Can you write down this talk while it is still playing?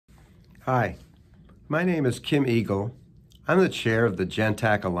Hi, my name is Kim Eagle. I'm the chair of the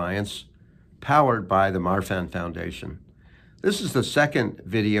GenTAC Alliance, powered by the Marfan Foundation. This is the second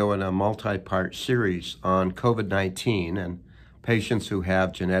video in a multi-part series on COVID-19 and patients who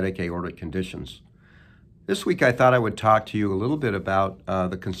have genetic aortic conditions. This week I thought I would talk to you a little bit about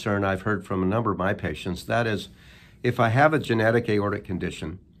the concern I've heard from a number of my patients. That is, if I have a genetic aortic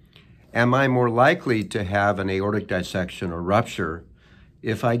condition, am I more likely to have an aortic dissection or rupture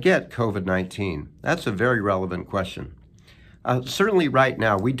if I get COVID-19? That's a very relevant question. Certainly right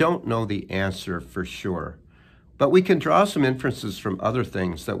now, we don't know the answer for sure, but we can draw some inferences from other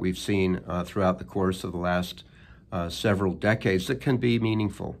things that we've seen throughout the course of the last several decades that can be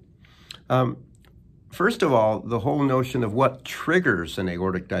meaningful. First of all, the whole notion of what triggers an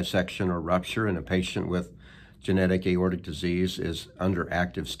aortic dissection or rupture in a patient with genetic aortic disease is under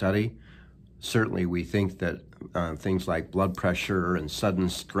active study. Certainly, we think that things like blood pressure and sudden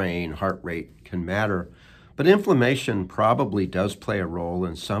strain, heart rate can matter, but inflammation probably does play a role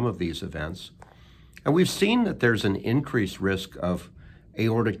in some of these events. And we've seen that there's an increased risk of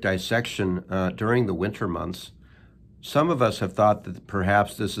aortic dissection during the winter months. Some of us have thought that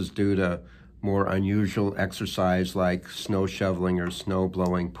perhaps this is due to more unusual exercise like snow shoveling or snow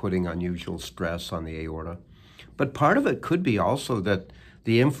blowing, putting unusual stress on the aorta. But part of it could be also that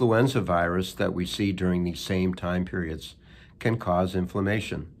the influenza virus that we see during these same time periods can cause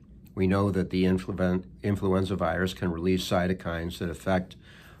inflammation. We know that the influenza virus can release cytokines that affect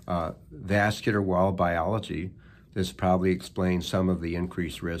vascular wall biology. This probably explains some of the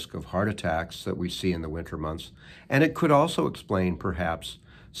increased risk of heart attacks that we see in the winter months. And it could also explain perhaps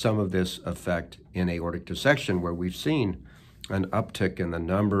some of this effect in aortic dissection, where we've seen an uptick in the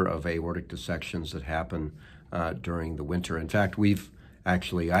number of aortic dissections that happen during the winter. In fact, we've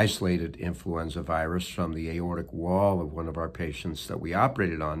actually isolated influenza virus from the aortic wall of one of our patients that we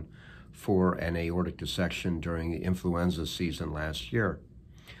operated on for an aortic dissection during the influenza season last year.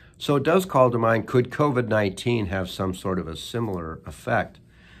 So it does call to mind, could COVID-19 have some sort of a similar effect?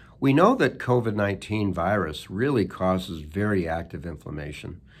 We know that COVID-19 virus really causes very active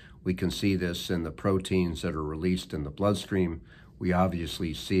inflammation. We can see this in the proteins that are released in the bloodstream. We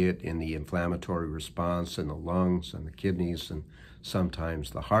obviously see it in the inflammatory response in the lungs and the kidneys and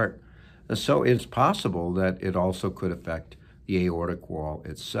sometimes the heart. So it's possible that it also could affect the aortic wall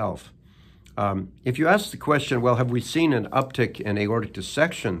itself. If you ask the question, well, have we seen an uptick in aortic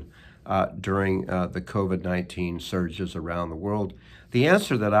dissection during the COVID-19 surges around the world? The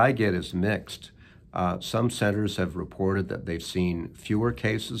answer that I get is mixed. Some centers have reported that they've seen fewer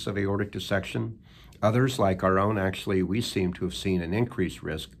cases of aortic dissection. Others, like our own, actually, we seem to have seen an increased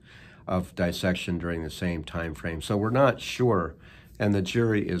risk of dissection during the same time frame. So we're not sure, and the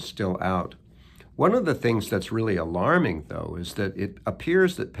jury is still out. One of the things that's really alarming, though, is that it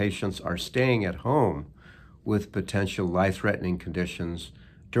appears that patients are staying at home with potential life-threatening conditions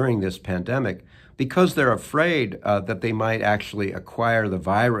during this pandemic because they're afraid that they might actually acquire the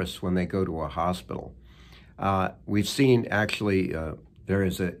virus when they go to a hospital. We've seen actually there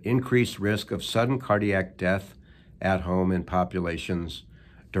is an increased risk of sudden cardiac death at home in populations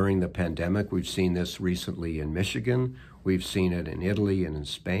during the pandemic. We've seen this recently in Michigan. We've seen it in Italy and in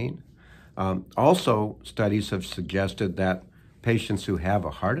Spain. Also, studies have suggested that patients who have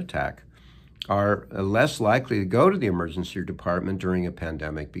a heart attack are less likely to go to the emergency department during a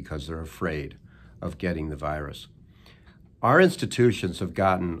pandemic because they're afraid of getting the virus. Our institutions have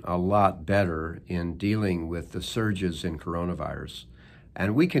gotten a lot better in dealing with the surges in coronavirus,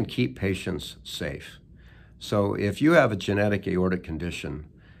 and we can keep patients safe. So if you have a genetic aortic condition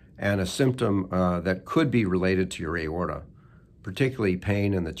and a symptom that could be related to your aorta, particularly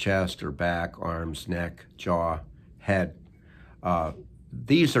pain in the chest or back, arms, neck, jaw, head,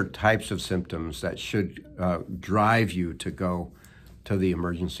 these are types of symptoms that should drive you to go to the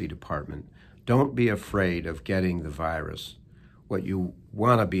emergency department. Don't be afraid of getting the virus. What you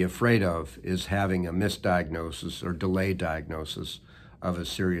want to be afraid of is having a misdiagnosis or delayed diagnosis of a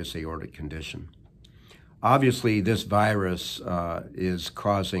serious aortic condition. Obviously, this virus is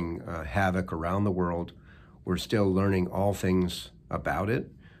causing havoc around the world. We're still learning all things about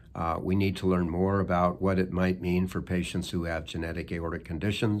it. We need to learn more about what it might mean for patients who have genetic aortic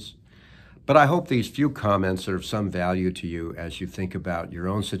conditions. But I hope these few comments are of some value to you as you think about your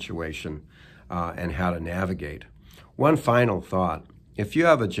own situation and how to navigate. One final thought. If you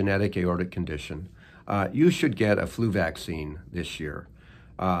have a genetic aortic condition, you should get a flu vaccine this year.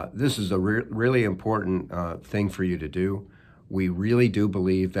 This is a really important thing for you to do. We really do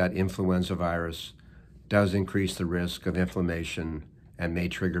believe that influenza virus does increase the risk of inflammation and may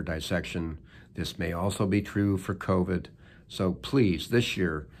trigger dissection. This may also be true for COVID. So please, this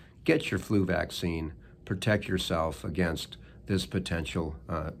year, get your flu vaccine. Protect yourself against this potential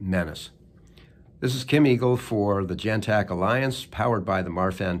menace. This is Kim Eagle for the GenTAC Alliance, powered by the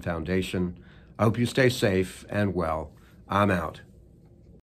Marfan Foundation. I hope you stay safe and well. I'm out.